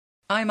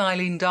I'm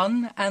Eileen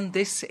Dunn, and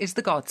this is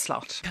The God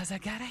Slot. 'Cause I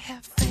gotta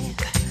have faith.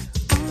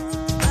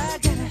 I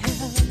gotta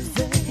have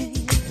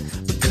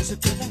faith. Because I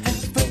gotta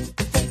have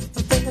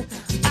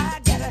faith.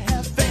 I gotta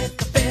have faith.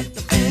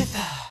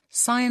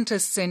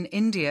 Scientists in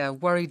India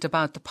worried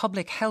about the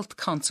public health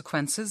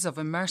consequences of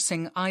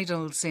immersing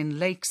idols in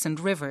lakes and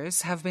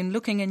rivers have been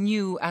looking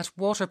anew at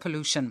water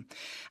pollution.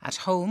 At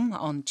home,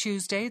 on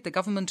Tuesday, the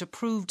government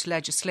approved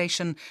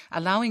legislation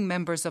allowing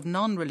members of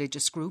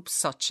non-religious groups,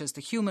 such as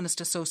the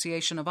Humanist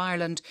Association of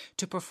Ireland,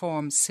 to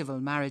perform civil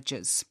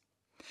marriages.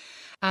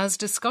 As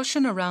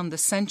discussion around the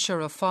censure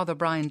of Father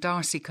Brian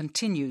Darcy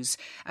continues,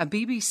 a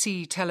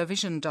BBC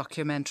television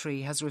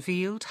documentary has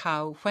revealed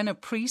how, when a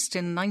priest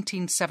in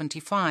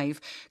 1975,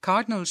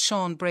 Cardinal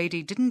Sean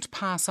Brady didn't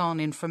pass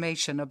on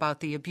information about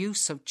the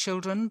abuse of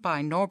children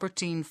by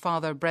Norbertine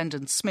Father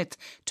Brendan Smith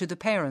to the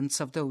parents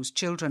of those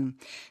children.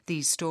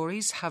 These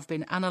stories have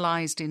been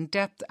analysed in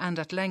depth and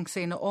at length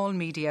in all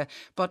media,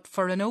 but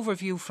for an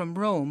overview from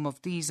Rome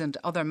of these and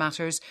other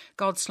matters,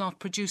 Godslot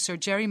producer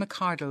Jerry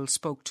McCardle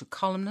spoke to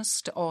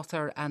columnist,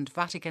 author and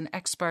Vatican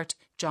expert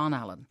John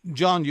Allen.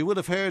 John, you would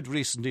have heard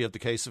recently of the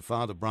case of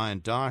Father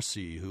Brian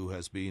Darcy, who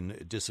has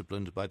been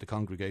disciplined by the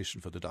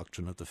Congregation for the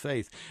Doctrine of the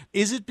Faith.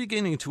 Is it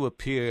beginning to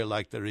appear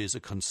like there is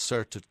a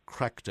concerted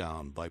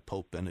crackdown by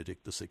Pope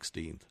Benedict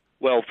XVI?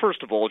 Well,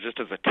 first of all, just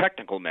as a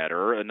technical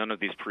matter, none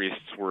of these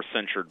priests were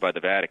censured by the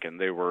Vatican.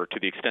 They were, to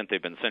the extent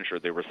they've been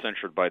censured, they were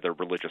censured by their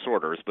religious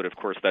orders. But of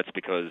course, that's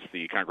because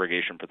the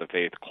Congregation for the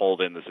Faith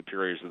called in the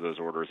superiors of those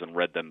orders and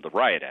read them the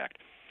Riot Act.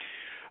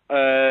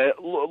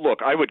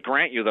 Look, I would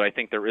grant you that I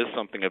think there is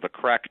something of a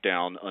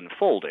crackdown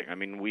unfolding. I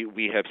mean,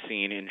 we have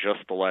seen in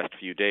just the last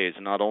few days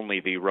not only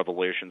the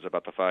revelations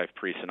about the 5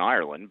 priests in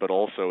Ireland, but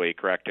also a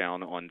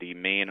crackdown on the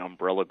main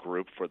umbrella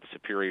group for the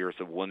superiors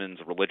of women's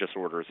religious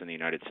orders in the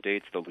United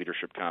States, the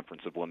Leadership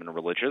Conference of Women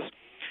Religious.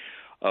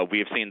 We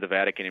have seen the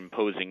Vatican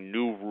imposing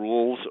new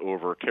rules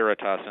over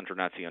Caritas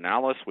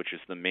Internationalis, which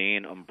is the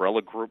main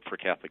umbrella group for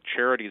Catholic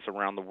charities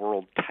around the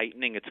world,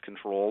 tightening its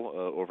control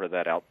over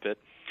that outfit.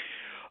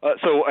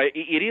 So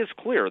it is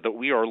clear that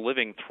we are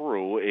living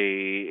through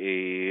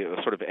a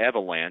sort of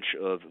avalanche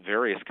of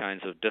various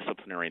kinds of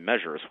disciplinary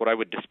measures. What I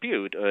would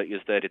dispute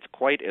is that it's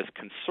quite as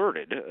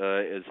concerted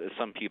as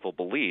some people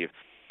believe.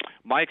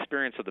 My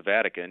experience of the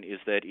Vatican is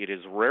that it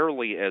is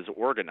rarely as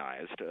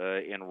organized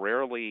and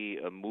rarely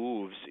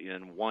moves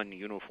in one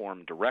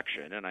uniform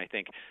direction, and I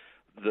think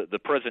the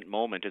present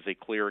moment is a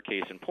clear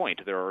case in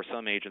point. There are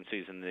some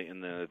agencies in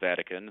the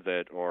Vatican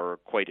that are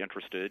quite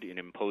interested in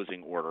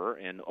imposing order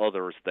and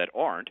others that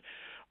aren't.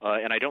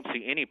 And I don't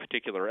see any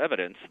particular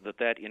evidence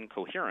that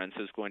incoherence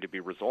is going to be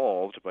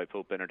resolved by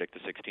Pope Benedict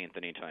XVI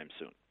anytime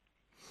soon.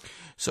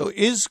 So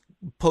is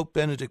Pope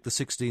Benedict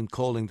XVI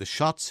calling the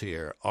shots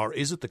here, or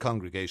is it the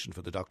Congregation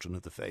for the Doctrine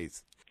of the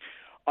Faith?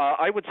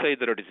 I would say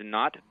that it is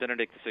not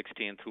Benedict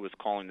XVI who is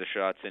calling the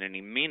shots in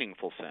any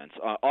meaningful sense.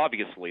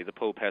 Obviously, the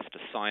Pope has to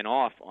sign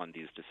off on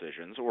these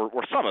decisions, or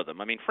some of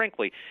them. I mean,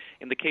 frankly,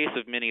 in the case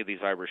of many of these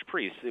Irish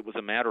priests, it was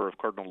a matter of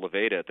Cardinal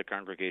Leveda at the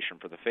Congregation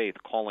for the Faith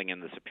calling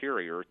in the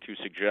superior to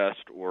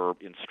suggest or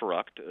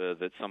instruct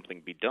that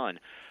something be done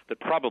that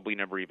probably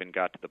never even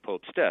got to the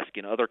Pope's desk.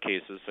 In other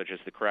cases, such as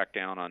the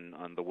crackdown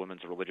on the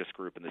women's religious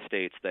group in the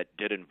States, that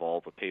did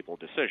involve a papal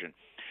decision.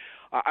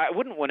 I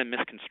wouldn't want to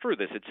misconstrue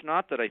this. It's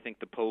not that I think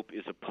the Pope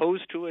is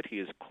opposed to it. He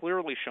has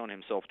clearly shown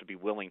himself to be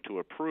willing to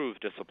approve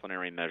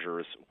disciplinary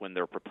measures when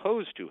they're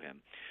proposed to him.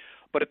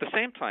 But at the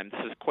same time,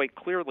 this is quite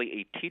clearly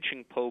a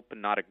teaching pope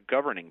and not a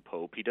governing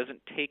pope. He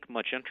doesn't take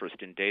much interest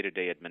in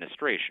day-to-day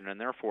administration,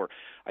 and therefore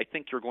I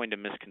think you're going to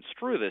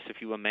misconstrue this if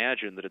you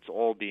imagine that it's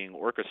all being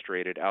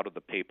orchestrated out of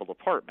the papal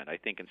apartment. I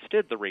think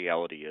instead the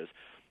reality is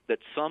that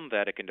some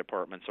Vatican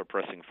departments are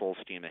pressing full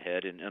steam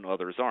ahead and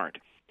others aren't.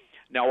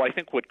 Now, I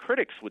think what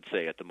critics would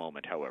say at the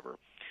moment, however,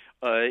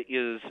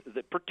 is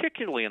that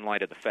particularly in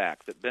light of the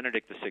fact that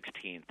Benedict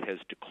XVI has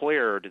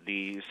declared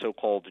the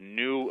so-called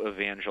new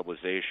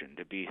evangelization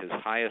to be his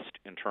highest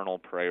internal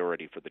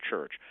priority for the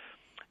Church,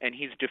 and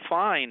he's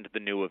defined the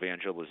new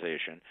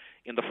evangelization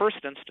in the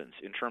first instance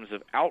in terms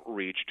of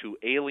outreach to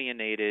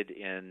alienated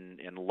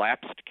and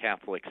lapsed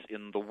Catholics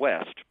in the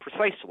West,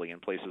 precisely in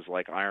places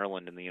like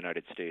Ireland and the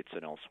United States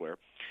and elsewhere.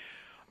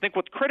 I think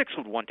what critics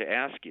would want to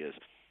ask is,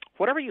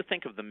 whatever you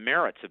think of the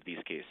merits of these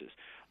cases,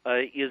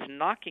 is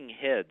knocking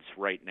heads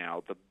right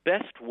now the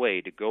best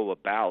way to go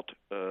about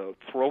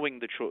throwing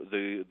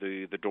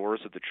the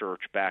doors of the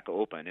Church back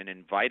open and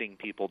inviting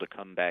people to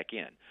come back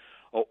in?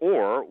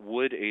 Or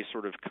would a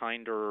sort of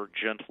kinder,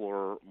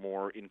 gentler,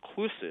 more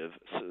inclusive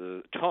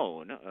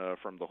tone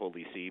from the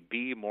Holy See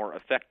be more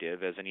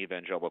effective as an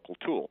evangelical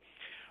tool?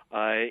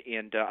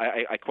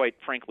 I quite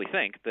frankly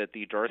think that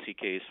the Darcy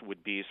case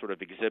would be sort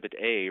of Exhibit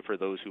A for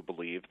those who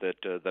believe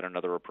that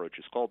another approach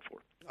is called for.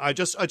 I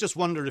just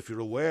wonder if you're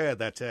aware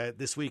that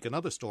this week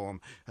another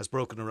storm has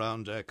broken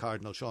around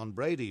Cardinal Sean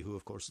Brady, who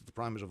of course is the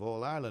Primate of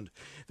all Ireland,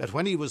 that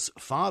when he was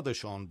Father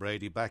Sean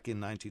Brady back in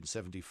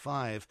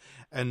 1975,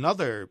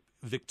 another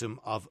victim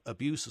of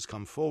abuse has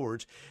come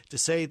forward to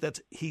say that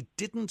he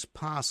didn't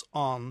pass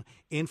on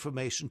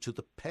information to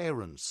the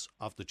parents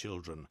of the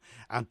children,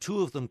 and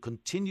 2 of them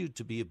continued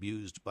to be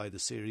abused by the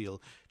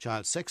serial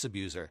child sex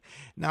abuser.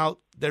 Now,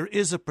 there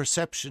is a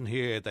perception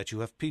here that you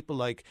have people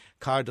like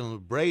Cardinal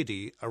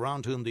Brady,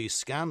 around whom these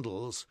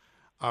scandals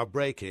are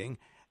breaking,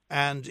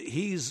 and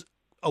he's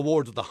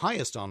awarded the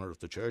highest honour of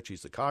the Church.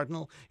 He's the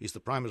Cardinal, he's the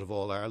Primate of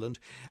all Ireland,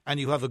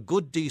 and you have a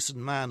good, decent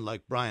man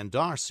like Brian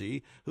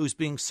Darcy who's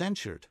being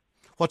censured.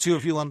 What's your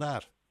view on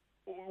that?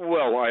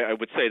 Well, I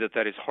would say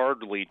that is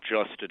hardly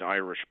just an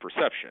Irish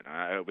perception.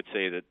 I would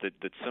say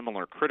that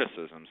similar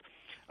criticisms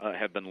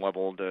have been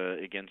leveled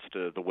against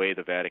the way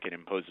the Vatican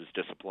imposes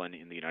discipline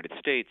in the United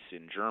States,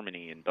 in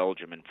Germany, in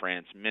Belgium, in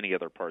France, many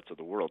other parts of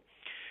the world.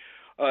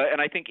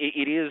 And I think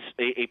it is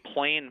a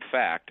plain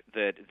fact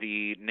that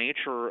the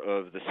nature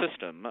of the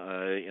system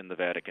in the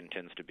Vatican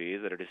tends to be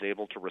that it is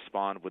able to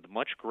respond with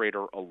much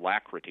greater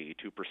alacrity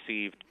to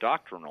perceived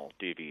doctrinal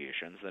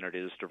deviations than it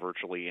is to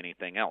virtually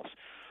anything else.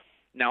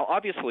 Now,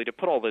 obviously, to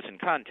put all this in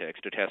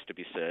context, it has to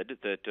be said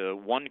that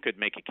one could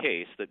make a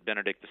case that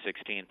Benedict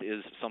XVI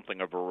is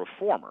something of a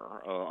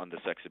reformer on the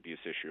sex abuse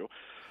issue.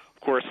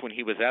 Of course, when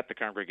he was at the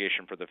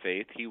Congregation for the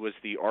Faith, he was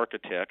the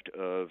architect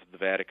of the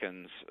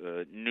Vatican's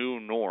new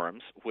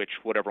norms, which,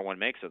 whatever one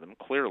makes of them,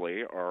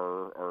 clearly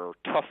are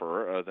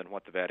tougher than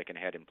what the Vatican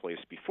had in place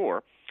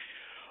before.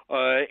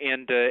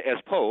 And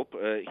as Pope,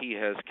 he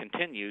has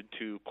continued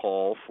to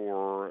call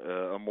for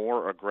a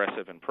more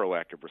aggressive and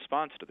proactive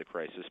response to the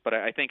crisis. But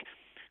I think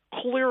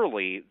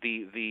clearly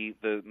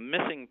the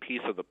missing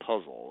piece of the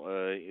puzzle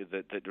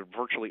that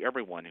virtually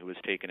everyone who has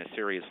taken a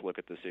serious look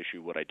at this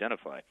issue would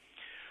identify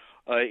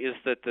is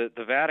that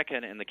the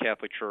Vatican and the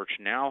Catholic Church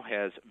now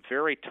has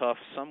very tough,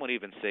 some would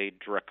even say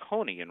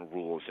draconian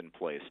rules in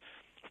place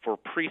for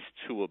priests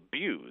who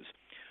abuse,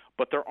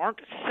 but there aren't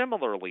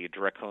similarly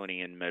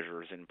draconian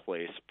measures in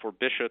place for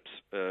bishops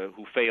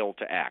who fail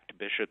to act,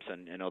 bishops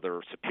and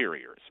other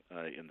superiors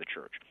in the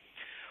Church.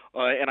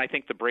 And I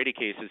think the Brady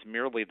case is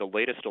merely the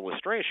latest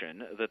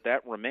illustration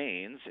that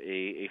remains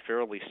a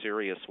fairly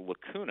serious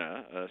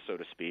lacuna, so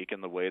to speak,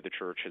 in the way the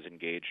Church has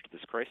engaged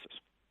this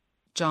crisis.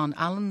 John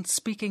Allen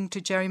speaking to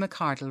Jerry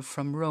McCardle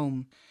from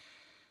Rome.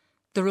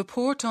 The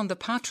report on the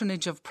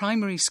patronage of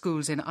primary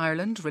schools in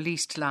Ireland,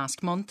 released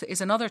last month,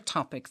 is another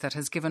topic that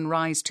has given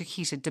rise to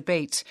heated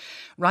debate.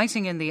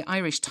 Writing in the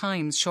Irish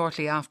Times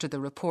shortly after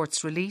the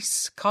report's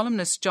release,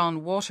 columnist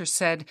John Waters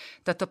said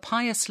that the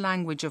pious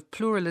language of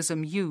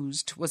pluralism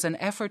used was an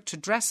effort to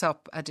dress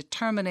up a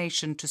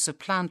determination to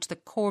supplant the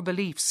core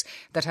beliefs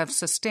that have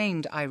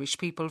sustained Irish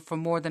people for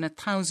more than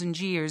 1,000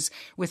 years,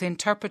 with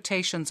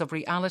interpretations of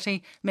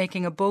reality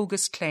making a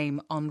bogus claim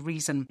on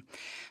reason.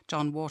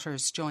 John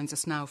Waters joins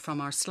us now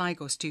from our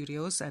Sligo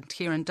studios, and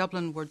here in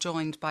Dublin we're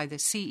joined by the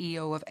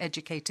CEO of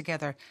Educate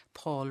Together,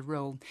 Paul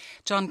Rowe.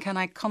 John, can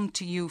I come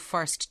to you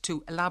first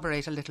to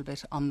elaborate a little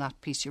bit on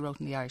that piece you wrote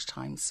in the Irish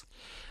Times?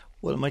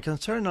 Well, my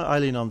concern,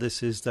 Eileen, on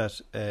this is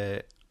that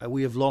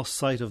we have lost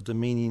sight of the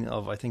meaning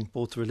of, I think,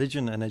 both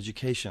religion and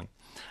education.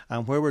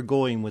 And where we're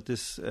going with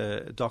this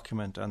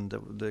document and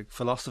the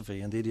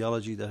philosophy and the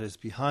ideology that is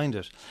behind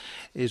it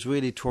is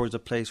really towards a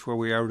place where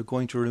we are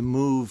going to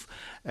remove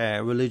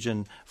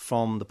religion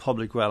from the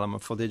public realm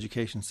and for the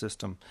education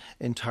system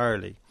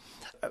entirely.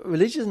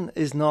 Religion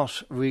is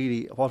not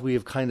really what we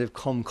have kind of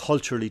come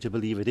culturally to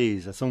believe it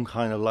is. It's some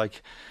kind of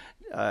like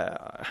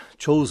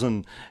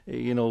chosen,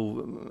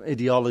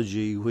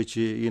 ideology which,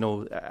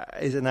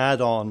 is an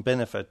add-on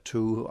benefit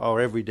to our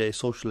everyday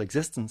social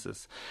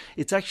existences.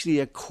 It's actually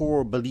a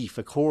core belief,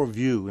 a core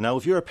view. Now,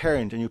 if you're a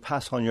parent and you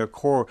pass on your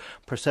core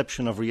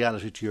perception of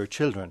reality to your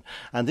children,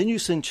 and then you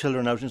send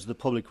children out into the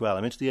public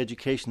realm, into the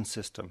education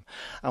system,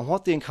 and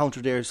what they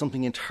encounter there is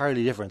something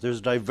entirely different. There's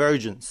a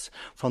divergence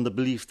from the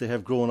beliefs they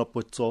have grown up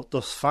with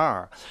thus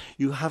far.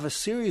 You have a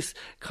serious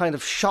kind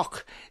of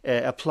shock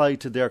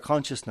applied to their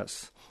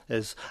consciousness.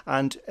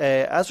 And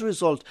as a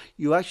result,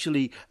 you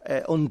actually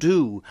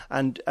undo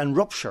and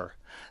rupture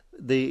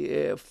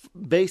the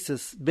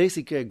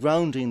basic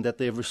grounding that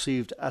they've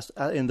received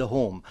in the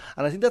home.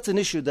 And I think that's an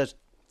issue that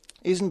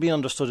isn't being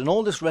understood in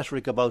all this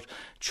rhetoric about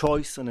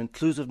choice and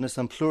inclusiveness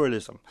and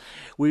pluralism.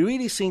 We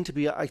really seem to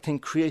be, I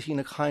think, creating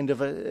a kind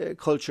of a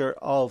culture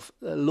of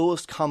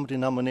lowest common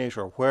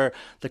denominator, where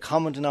the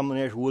common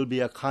denominator will be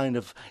a kind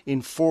of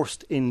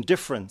enforced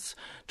indifference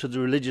to the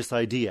religious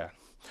idea.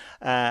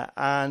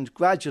 And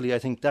gradually, I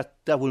think that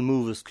will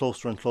move us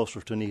closer and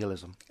closer to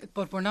nihilism.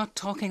 But we're not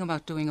talking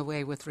about doing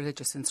away with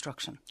religious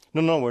instruction.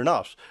 No, we're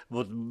not.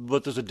 But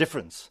there's a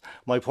difference.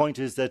 My point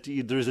is that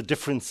there is a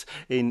difference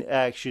in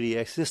actually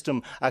a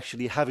system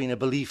actually having a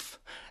belief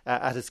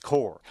at its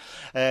core.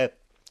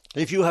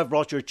 If you have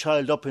brought your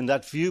child up in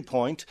that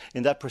viewpoint,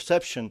 in that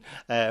perception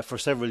for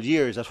several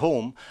years at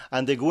home,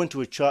 and they go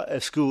into a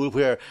school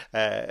where,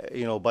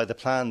 by the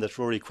plan that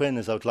Rory Quinn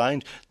has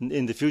outlined,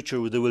 in the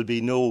future there will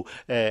be no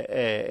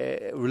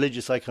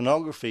religious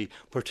iconography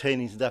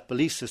pertaining to that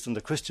belief system, the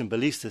Christian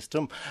belief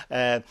system,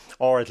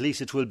 or at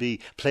least it will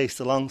be placed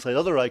alongside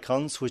other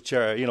icons, which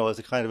are, as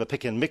a kind of a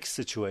pick and mix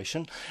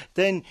situation,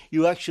 then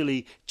you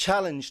actually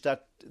challenge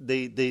that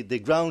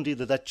the grounding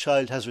that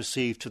child has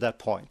received to that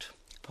point.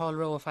 Paul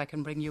Rowe, if I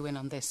can bring you in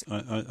on this.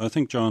 I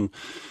think John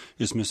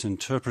is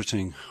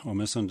misinterpreting or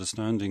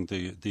misunderstanding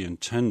the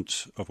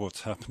intent of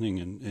what's happening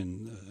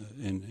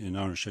in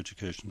Irish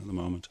education at the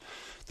moment.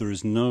 There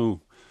is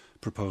no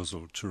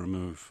proposal to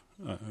remove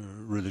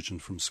religion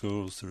from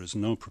schools. There is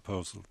no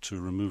proposal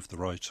to remove the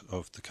right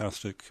of the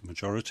Catholic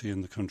majority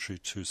in the country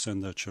to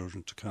send their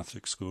children to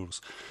Catholic schools,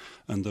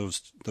 and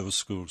those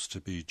schools to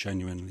be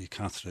genuinely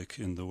Catholic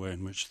in the way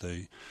in which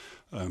they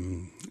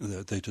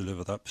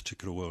deliver that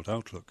particular world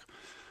outlook.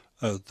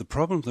 The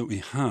problem that we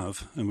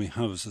have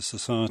as a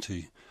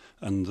society,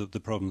 and the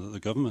problem that the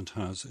government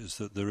has, is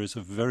that there is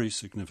a very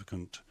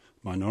significant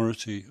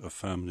minority of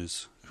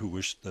families who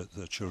wish that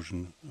their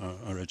children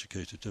are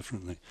educated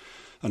differently.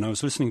 And I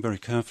was listening very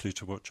carefully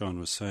to what John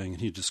was saying,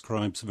 and he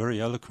describes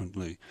very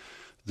eloquently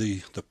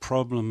the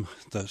problem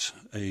that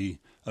a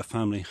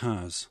family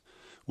has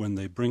when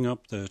they bring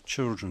up their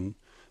children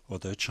or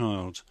their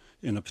child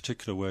in a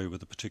particular way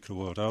with a particular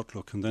world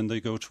outlook, and then they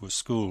go to a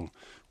school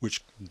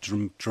which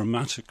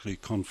dramatically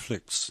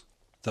conflicts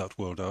that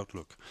world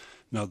outlook.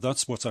 Now,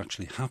 that's what's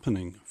actually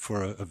happening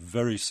for a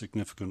very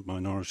significant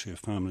minority of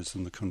families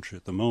in the country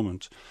at the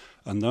moment,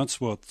 and that's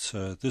what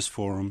this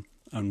forum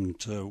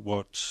and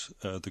what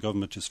the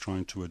government is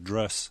trying to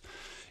address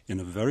in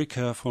a very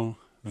careful,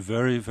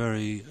 very,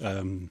 very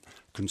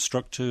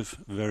constructive,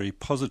 very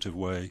positive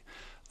way.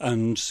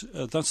 And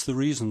that's the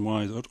reason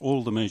why that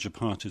all the major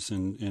parties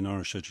in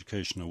Irish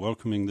education are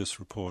welcoming this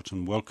report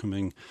and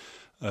welcoming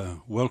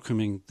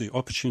the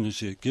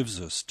opportunity it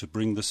gives us to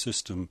bring the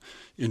system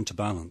into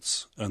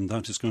balance, and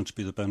that is going to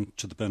be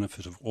to the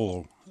benefit of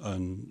all,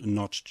 and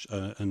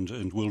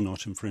will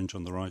not infringe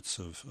on the rights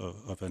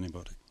of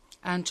anybody.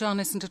 And John,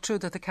 isn't it true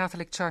that the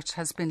Catholic Church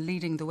has been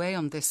leading the way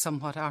on this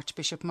somewhat?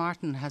 Archbishop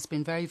Martin has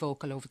been very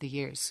vocal over the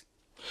years.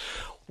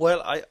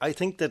 Well, I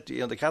think that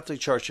the Catholic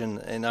Church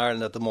in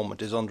Ireland at the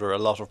moment is under a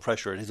lot of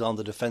pressure. It is on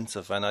the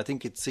defensive, and I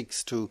think it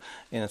seeks to,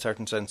 in a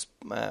certain sense,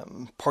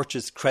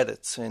 purchase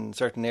credits in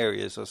certain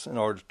areas in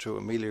order to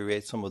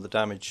ameliorate some of the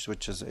damage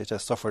which it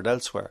has suffered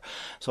elsewhere.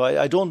 So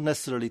I don't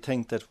necessarily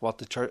think that what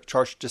the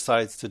Church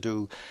decides to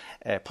do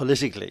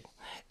politically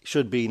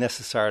should be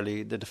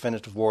necessarily the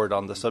definitive word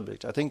on the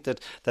subject. I think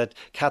that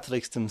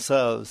Catholics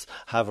themselves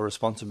have a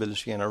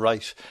responsibility and a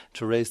right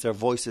to raise their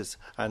voices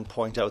and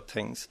point out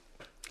things.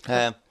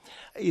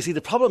 You see,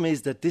 the problem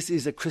is that this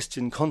is a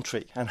Christian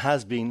country and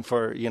has been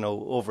for,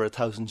 over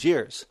 1,000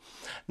 years.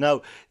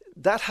 Now,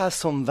 that has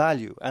some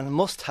value and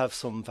must have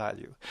some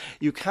value.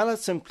 You cannot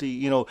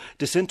simply,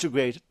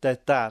 disintegrate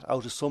that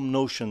out of some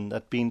notion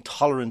that being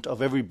tolerant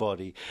of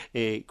everybody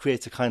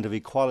creates a kind of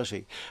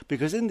equality.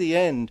 Because in the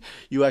end,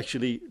 you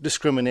actually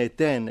discriminate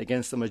then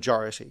against the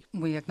majority.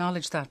 We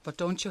acknowledge that, but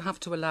don't you have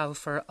to allow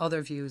for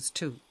other views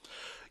too?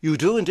 You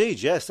do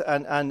indeed, yes,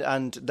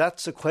 and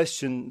that's a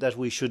question that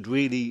we should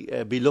really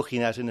be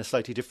looking at in a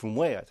slightly different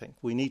way, I think.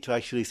 We need to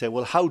actually say,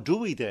 well, how do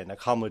we then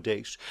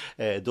accommodate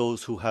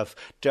those who have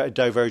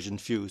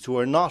divergent views, who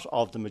are not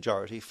of the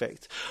majority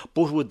faith,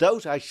 but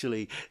without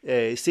actually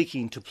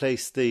seeking to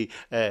place to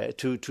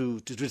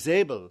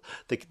disable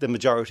the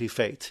majority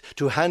faith,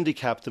 to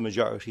handicap the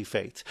majority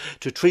faith,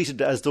 to treat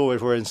it as though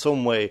it were in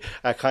some way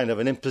a kind of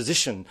an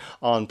imposition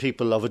on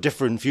people of a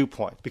different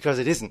viewpoint, because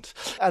it isn't.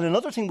 And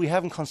another thing we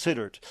haven't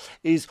considered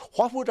is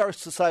what would our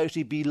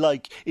society be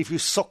like if you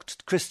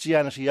sucked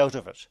Christianity out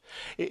of it?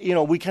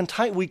 We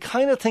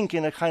kind of think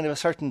in a kind of a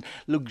certain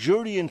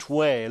luxurious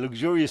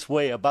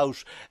way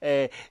about,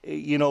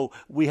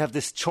 we have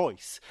this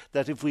choice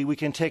that if we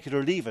can take it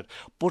or leave it.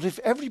 But if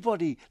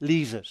everybody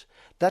leaves it,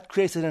 that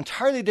creates an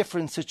entirely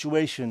different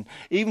situation,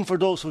 even for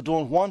those who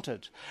don't want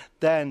it,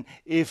 than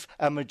if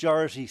a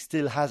majority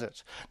still has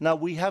it. Now,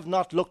 we have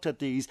not looked at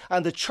these,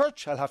 and the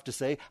Church, I'll have to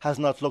say, has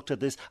not looked at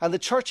this, and the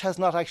Church has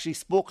not actually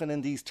spoken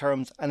in these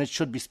terms, and it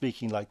should be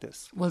speaking like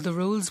this. Well, the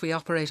rules we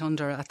operate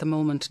under at the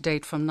moment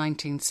date from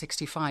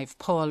 1965.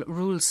 Paul,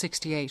 Rule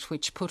 68,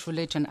 which put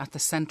religion at the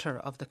centre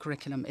of the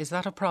curriculum, is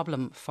that a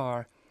problem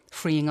for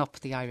freeing up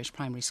the Irish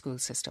primary school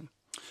system?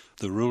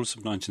 The rules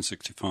of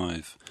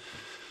 1965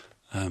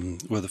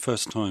 were the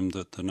first time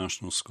that the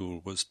national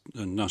school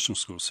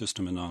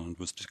system in Ireland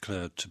was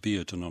declared to be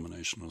a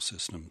denominational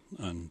system,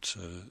 and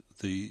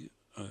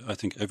I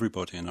think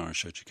everybody in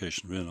Irish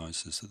education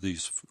realises that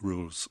these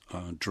rules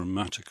are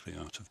dramatically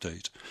out of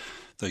date.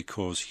 They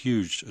cause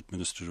huge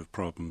administrative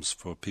problems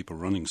for people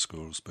running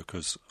schools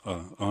because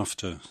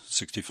after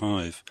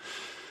 65,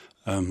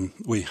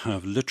 We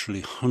have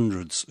literally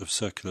hundreds of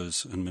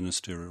circulars and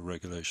ministerial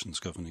regulations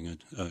governing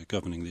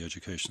the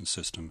education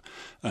system,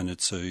 and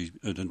it's an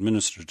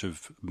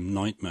administrative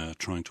nightmare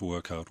trying to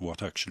work out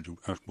what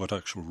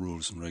actual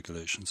rules and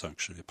regulations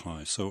actually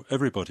apply. So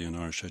everybody in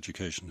Irish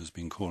education has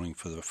been calling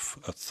for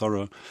a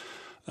thorough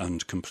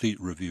and complete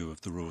review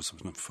of the rules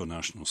for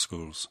national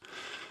schools.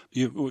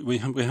 We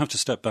have to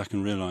step back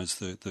and realise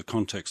the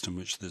context in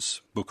which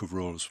this book of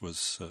rules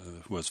was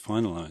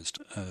finalised.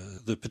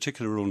 The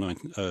particular rule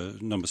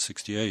number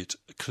 68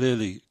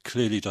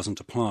 clearly doesn't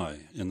apply,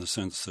 in the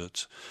sense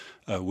that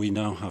we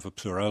now have a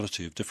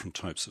plurality of different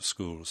types of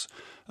schools,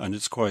 and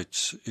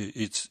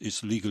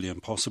it's legally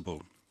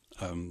impossible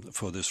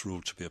for this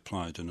rule to be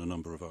applied in a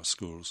number of our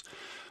schools.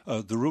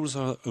 The rules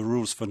are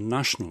rules for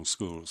national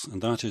schools,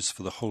 and that is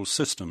for the whole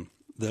system.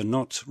 They're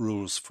not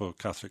rules for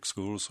Catholic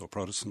schools or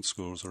Protestant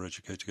schools or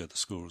Educate Together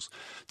schools.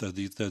 They're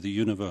the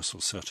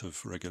universal set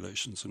of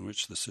regulations in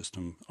which the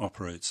system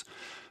operates,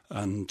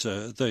 and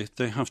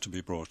they have to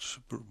be brought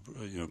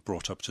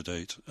up to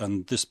date.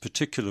 And this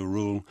particular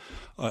rule,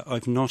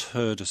 I've not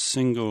heard a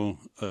single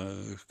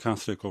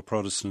Catholic or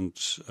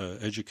Protestant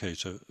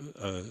educator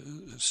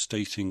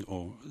stating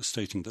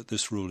that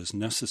this rule is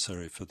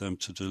necessary for them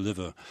to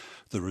deliver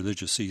the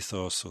religious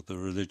ethos or the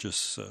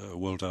religious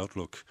world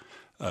outlook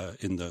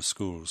in their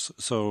schools.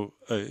 So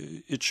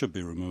it should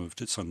be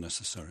removed. It's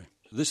unnecessary.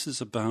 This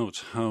is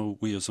about how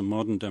we as a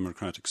modern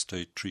democratic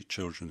state treat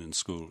children in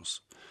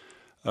schools.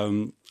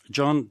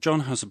 John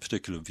has a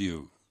particular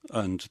view,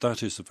 and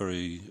that is a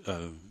very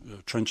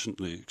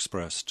trenchantly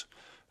expressed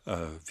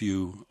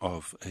view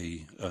of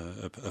a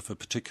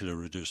particular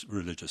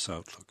religious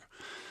outlook.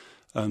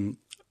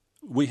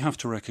 We have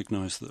to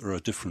recognise that there are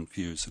different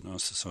views in our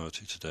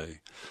society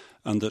today,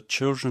 and that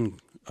children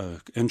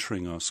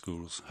entering our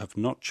schools have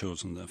not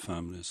chosen their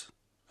families,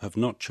 have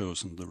not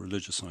chosen the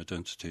religious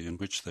identity in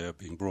which they are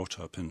being brought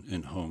up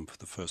in home for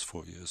the first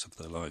 4 years of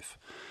their life.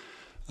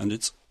 And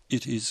it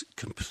is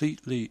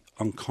completely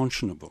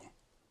unconscionable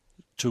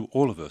to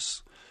all of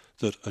us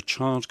that a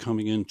child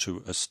coming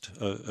into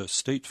a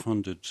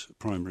state-funded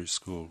primary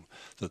school,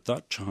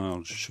 that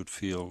child should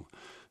feel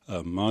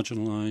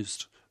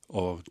marginalised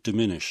or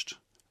diminished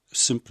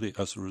simply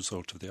as a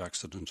result of the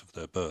accident of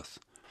their birth.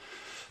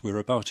 We're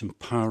about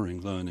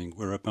empowering learning.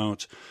 We're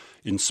about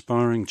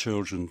inspiring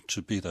children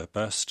to be their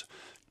best,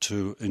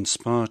 to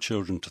inspire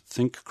children to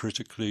think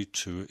critically,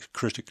 to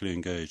critically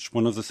engage.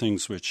 One of the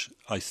things which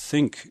I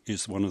think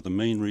is one of the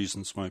main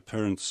reasons why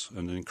parents,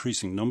 and an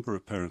increasing number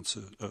of parents,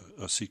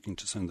 are seeking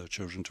to send their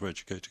children to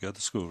Educate Together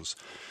schools,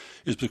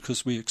 is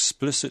because we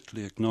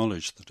explicitly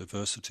acknowledge the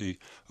diversity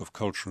of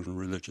cultural and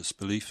religious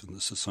belief in the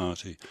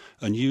society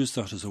and use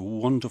that as a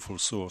wonderful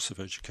source of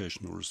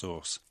educational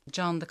resource.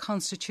 John, the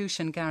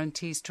Constitution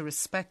guarantees to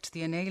respect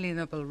the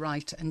inalienable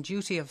right and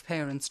duty of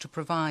parents to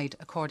provide,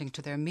 according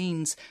to their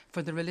means,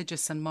 for the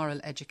religious and moral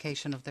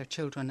education of their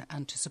children,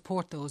 and to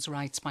support those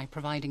rights by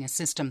providing a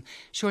system.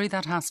 Surely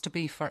that has to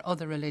be for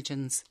other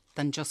religions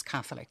than just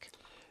Catholic.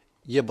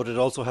 Yeah, but it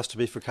also has to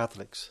be for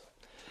Catholics.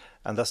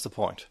 And that's the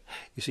point.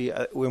 You see,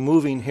 we're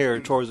moving here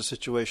towards a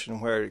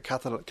situation where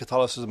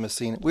Catholicism is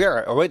seen. We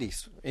are already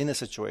in a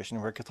situation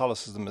where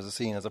Catholicism is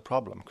seen as a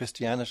problem.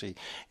 Christianity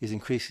is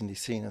increasingly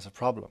seen as a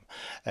problem,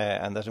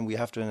 and that we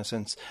have to, in a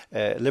sense,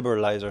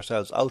 liberalise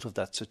ourselves out of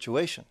that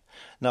situation.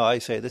 Now, I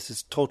say this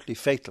is totally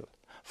fatal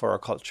for our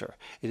culture.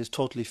 It is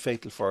totally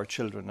fatal for our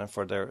children and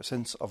for their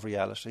sense of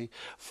reality,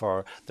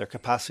 for their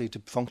capacity to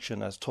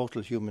function as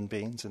total human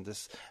beings in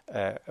this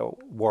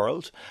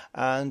world.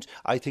 And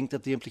I think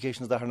that the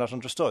implications of that are not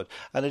understood.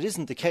 And it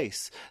isn't the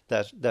case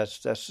that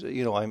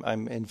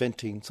I'm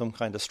inventing some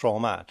kind of straw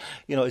man.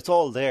 It's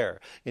all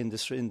there in the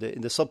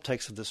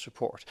subtext of this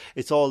report.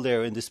 It's all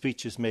there in the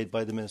speeches made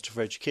by the Minister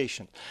for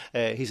Education.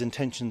 His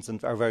intentions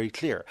are very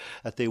clear,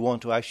 that they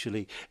want to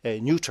actually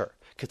neuter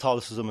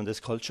Catholicism in this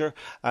culture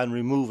and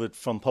remove it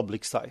from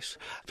public sight.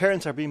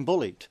 Parents are being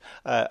bullied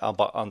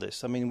on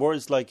this. I mean,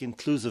 words like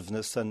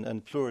inclusiveness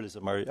and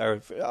pluralism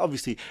are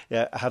obviously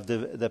have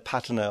the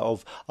patina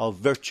of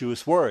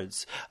virtuous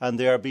words, and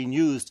they are being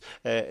used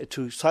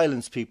to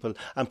silence people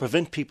and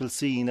prevent people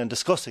seeing and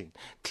discussing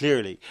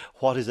clearly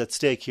what is at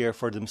stake here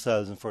for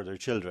themselves and for their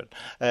children.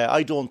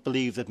 I don't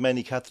believe that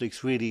many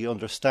Catholics really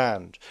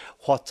understand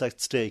what's at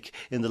stake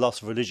in the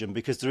loss of religion,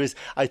 because there is,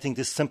 I think,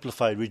 this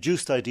simplified,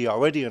 reduced idea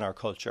already in our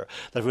culture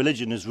that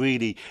religion is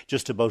really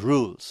just about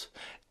rules.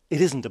 It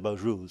isn't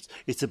about rules.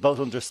 It's about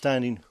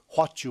understanding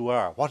what you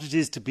are, what it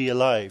is to be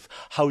alive,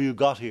 how you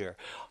got here,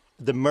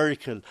 the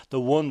miracle, the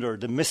wonder,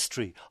 the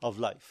mystery of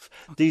life.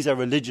 These are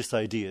religious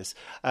ideas,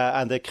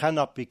 and they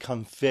cannot be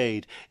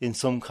conveyed in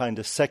some kind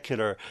of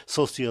secular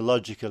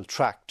sociological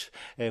tract,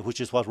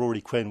 which is what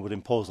Rory Quinn would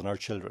impose on our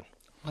children.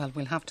 Well,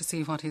 we'll have to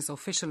see what his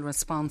official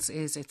response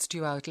is. It's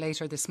due out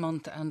later this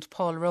month. And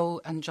Paul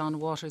Rowe and John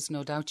Waters,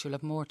 no doubt you'll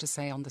have more to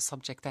say on the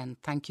subject then.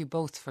 Thank you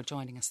both for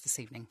joining us this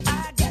evening.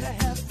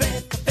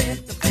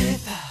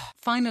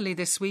 Finally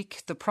this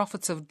week, the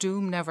prophets of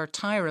doom never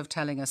tire of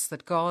telling us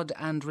that God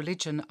and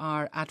religion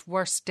are at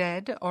worst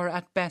dead or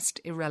at best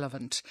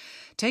irrelevant.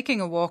 Taking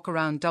a walk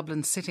around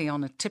Dublin City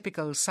on a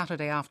typical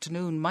Saturday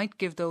afternoon might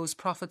give those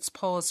prophets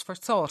pause for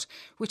thought,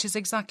 which is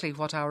exactly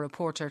what our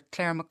reporter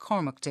Claire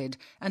McCormack did,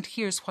 and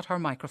here's what her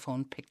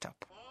microphone picked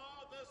up.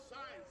 All the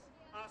signs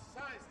are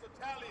signs to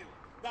tell you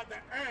that the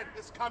end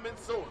is coming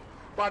soon.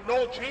 But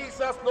no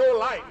Jesus, no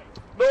life.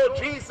 No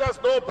Jesus,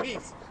 no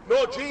peace.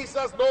 No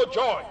Jesus, no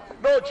joy.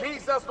 No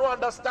Jesus, no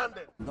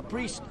understanding. The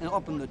priest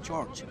up in the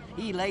church,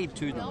 he lied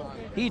to them.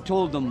 He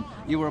told them,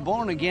 you were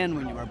born again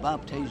when you were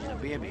baptized as a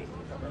baby.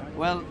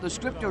 Well, the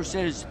scripture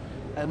says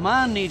a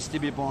man needs to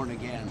be born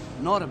again,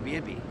 not a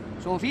baby.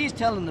 So if he's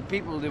telling the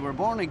people they were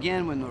born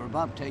again when they were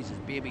baptized as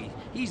babies,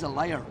 he's a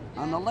liar.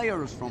 And the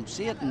liar is from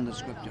Satan, the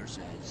scripture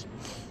says.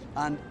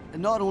 And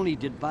not only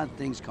did bad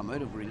things come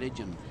out of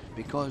religion,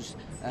 because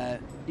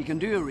you can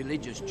do a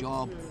religious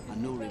job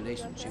and no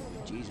relationship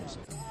with Jesus.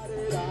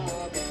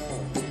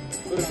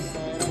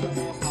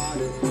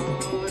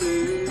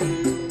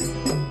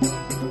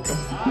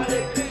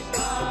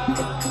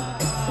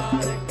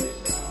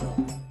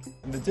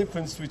 The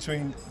difference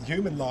between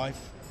human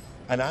life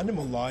and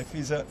animal life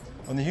is that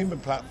on the human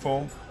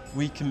platform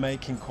we can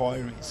make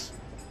inquiries.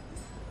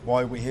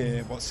 Why we're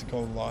here, what's the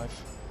goal of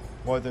life,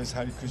 why there's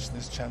Hare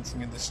Krishnas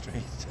chanting in the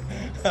street,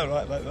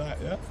 right, like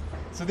that, yeah?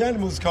 So the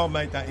animals can't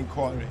make that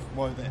inquiry,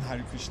 why the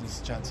Hare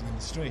Krishnas chanting in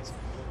the street.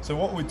 So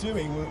what we're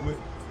doing,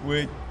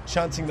 we're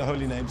chanting the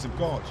holy names of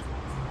God.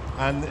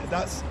 And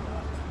that's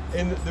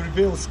in the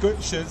revealed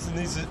scriptures, and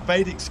these are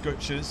Vedic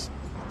scriptures,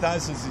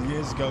 thousands of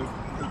years ago,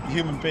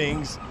 human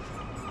beings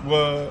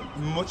were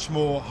much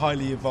more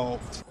highly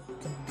evolved.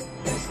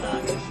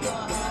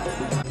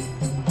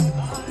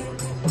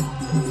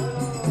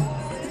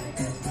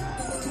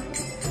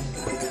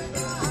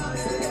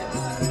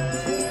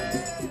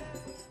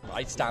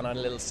 I stand on a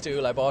little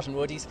stool I bought in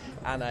Woody's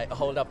and I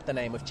hold up the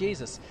name of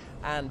Jesus.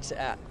 And,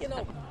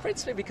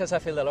 principally because I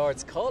feel the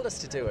Lord's called us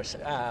to do it.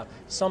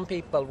 Some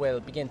people will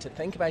begin to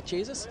think about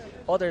Jesus.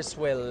 Others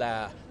will,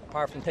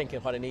 apart from thinking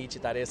what an idiot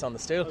that is on the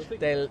stool,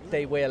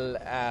 they will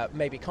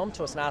maybe come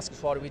to us and ask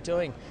us, what are we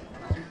doing?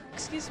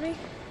 Excuse me?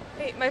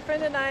 Hey, my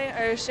friend and I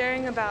are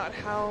sharing about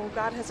how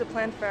God has a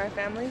plan for our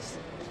families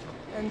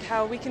and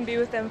how we can be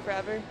with them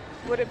forever.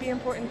 Would it be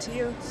important to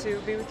you to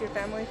be with your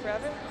family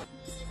forever?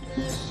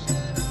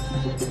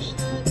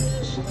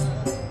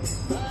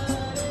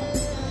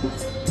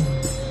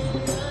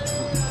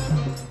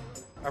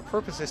 Our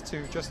purpose is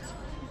to just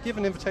give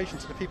an invitation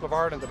to the people of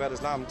Ireland about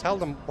Islam, tell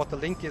them what the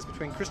link is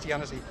between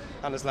Christianity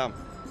and Islam.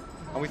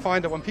 And we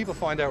find that when people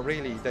find out,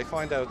 really, they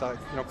find out that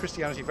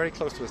Christianity is very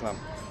close to Islam,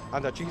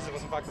 and that Jesus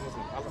was in fact a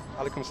Muslim,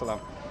 alaikum salam,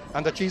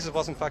 and that Jesus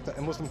was in fact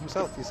a Muslim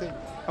himself, you see.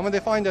 And when they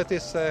find out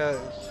this,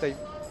 they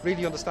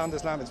really understand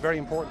Islam. It's very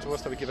important to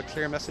us that we give a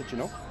clear message,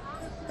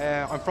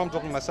 I'm from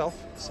Dublin myself,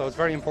 so it's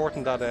very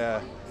important that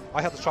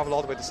I had to travel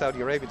all the way to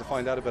Saudi Arabia to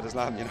find out about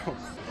Islam,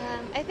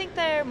 I think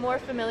they're more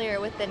familiar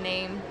with the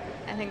name.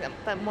 I think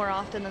that more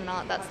often than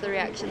not, that's the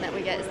reaction that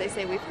we get, is they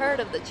say, we've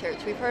heard of the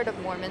church, we've heard of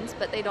Mormons,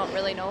 but they don't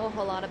really know a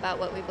whole lot about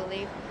what we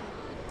believe.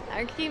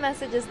 Our key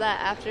message is that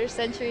after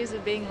centuries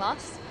of being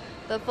lost,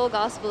 the full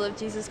gospel of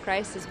Jesus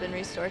Christ has been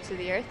restored to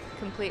the earth,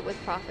 complete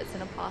with prophets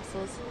and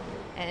apostles.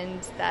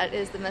 And that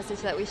is the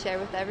message that we share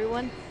with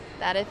everyone,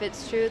 that if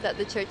it's true that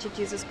the Church of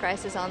Jesus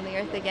Christ is on the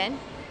earth again,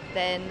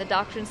 then the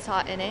doctrines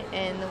taught in it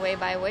and the way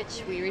by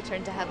which we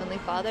return to Heavenly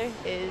Father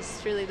is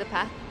truly the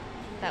path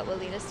that will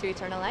lead us to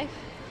eternal life.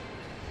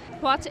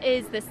 What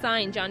is the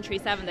sign, John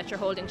 3:7, that you're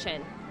holding,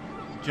 Shane?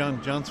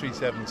 John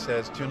 3:7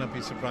 says, "Do not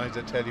be surprised,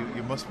 I tell you,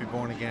 you must be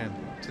born again.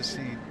 To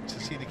see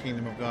the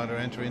kingdom of God or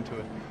enter into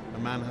it, a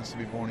man has to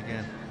be born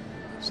again."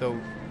 So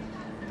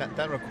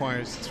that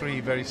requires three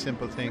very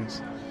simple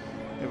things.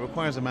 It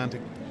requires a man to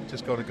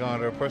just go to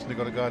God, or a person to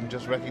go to God and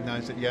just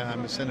recognize that, yeah,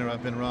 I'm a sinner,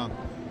 I've been wrong.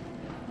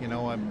 I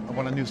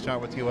want a new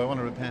start with you, I want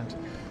to repent.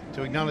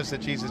 To acknowledge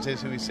that Jesus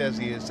is who he says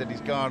he is, that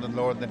he's God and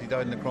Lord, and that he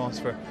died on the cross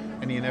for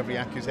any and every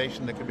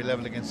accusation that could be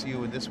levelled against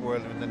you in this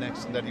world and in the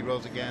next, and that he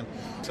rose again.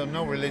 So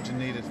no religion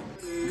needed.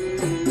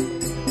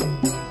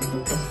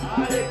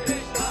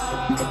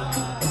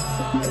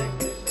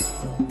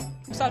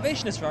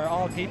 Salvation is for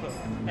all people.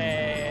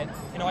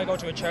 I go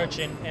to a church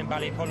in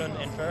Ballycullen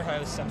in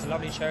Fairhouse. It's a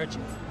lovely church,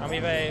 and we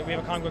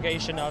have a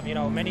congregation of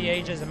many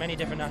ages and many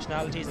different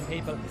nationalities and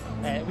people.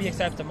 We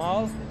accept them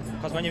all,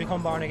 because when you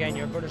become born again,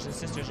 you're brothers and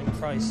sisters in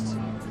Christ.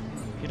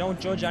 You don't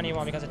judge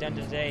anyone, because at the end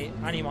of the day,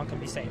 anyone can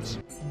be saved.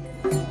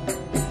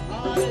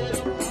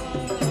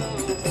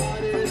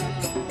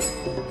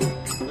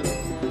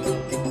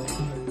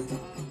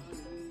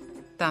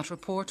 That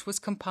report was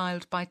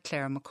compiled by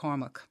Claire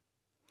McCormack.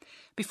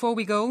 Before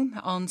we go,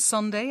 on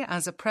Sunday,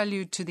 as a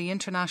prelude to the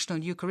International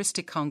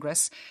Eucharistic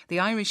Congress, the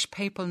Irish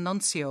Papal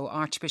Nuncio,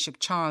 Archbishop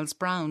Charles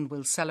Brown,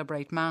 will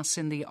celebrate Mass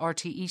in the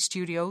RTE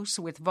studios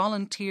with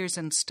volunteers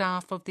and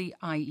staff of the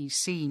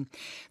IEC.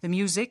 The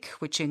music,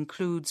 which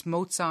includes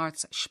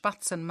Mozart's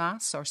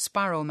Spatzenmass or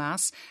Sparrow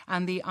Mass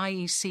and the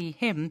IEC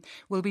hymn,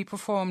 will be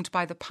performed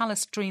by the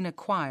Palestrina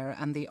Choir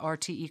and the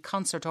RTE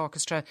Concert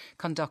Orchestra,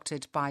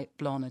 conducted by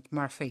Blonid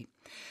Murphy.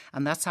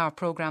 And that's our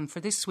programme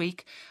for this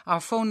week. Our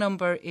phone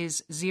number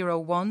is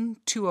 01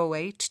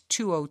 208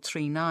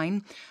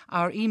 2039.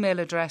 Our email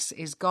address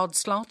is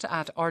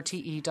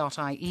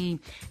godslot@rte.ie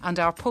and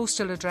our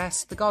postal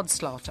address, the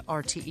Godslot,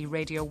 RTE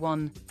Radio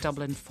 1,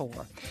 Dublin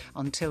 4.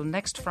 Until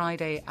next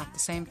Friday at the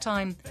same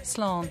time,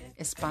 Slán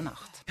is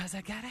Bannacht. 'Cause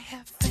I gotta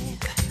have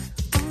faith.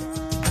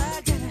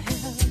 I gotta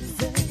have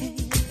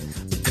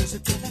faith. Because I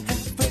gotta have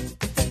faith.